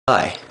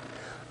Hi,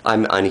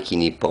 I'm Aniki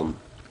Nippon,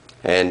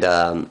 and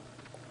I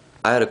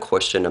had a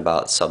question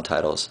about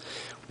subtitles.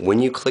 When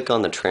you click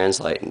on the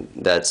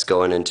translate that's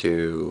going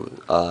into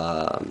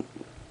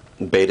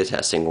beta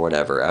testing or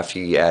whatever, after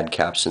you add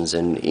captions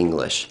in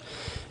English,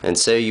 and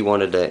say you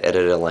wanted to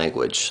edit a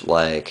language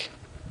like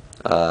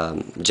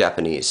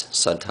Japanese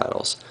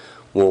subtitles,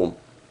 well,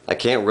 I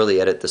can't really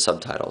edit the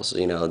subtitles.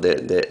 You know,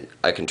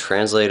 I can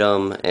translate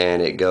them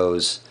and it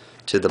goes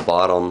to the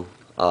bottom.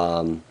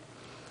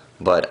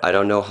 But I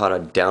don't know how to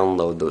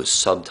download those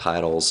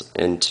subtitles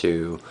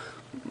into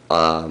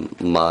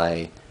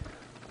my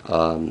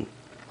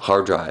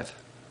hard drive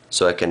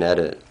so I can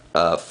edit.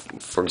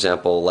 For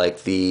example,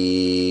 like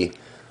I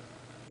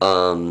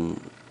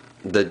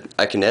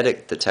can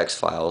edit the text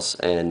files,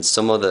 and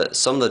some of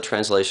the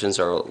translations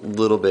are a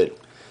little bit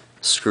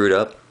screwed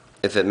up.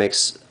 If that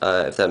makes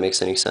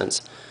any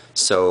sense.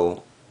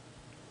 So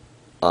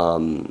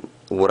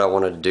what I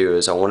wanted to do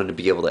is I wanted to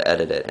be able to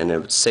edit it, and it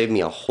would save me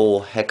a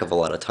whole heck of a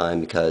lot of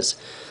time because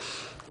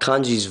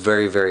kanji is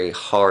very, very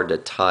hard to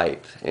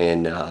type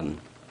in on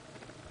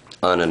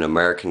an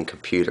American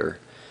computer,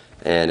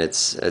 and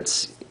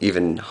it's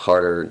even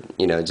harder,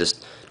 you know,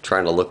 just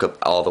trying to look up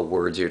all the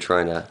words you're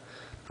trying to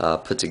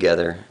put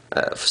together.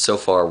 So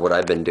far, what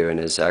I've been doing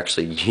is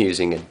actually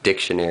using a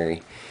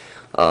dictionary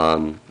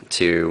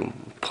to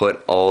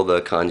put all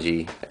the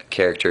kanji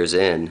characters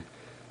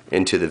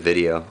into the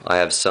video. I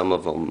have some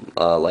of them,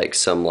 like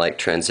some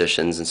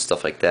transitions and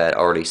stuff like that,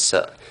 already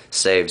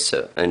saved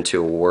into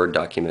a Word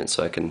document,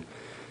 so I can,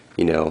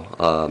 you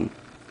know,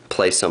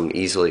 place them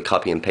easily,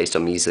 copy and paste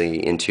them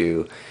easily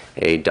into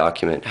a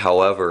document.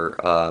 However,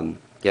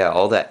 yeah,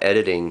 all that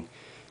editing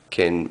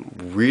can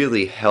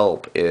really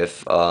help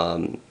if,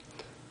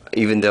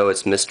 even though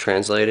it's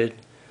mistranslated,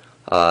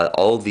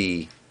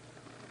 the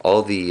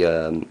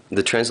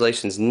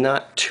translation's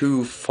not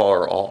too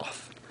far off.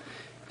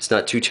 It's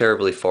not too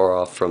terribly far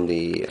off from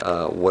the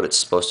what it's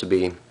supposed to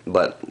be,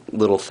 but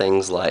little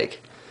things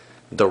like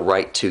the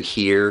right to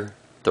hear,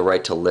 the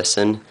right to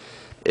listen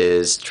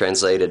is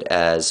translated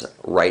as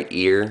right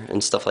ear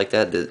and stuff like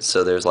that.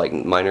 So there's like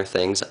minor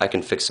things. I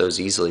can fix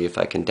those easily if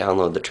I can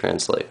download the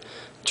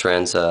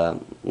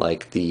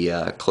like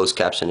the closed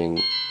captioning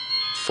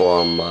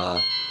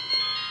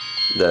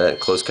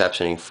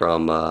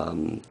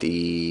from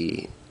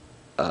the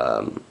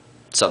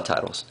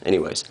subtitles.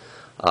 Anyways,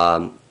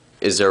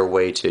 is there a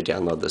way to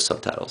download the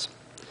subtitles?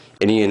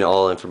 Any and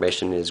all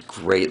information is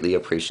greatly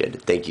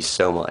appreciated. Thank you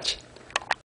so much.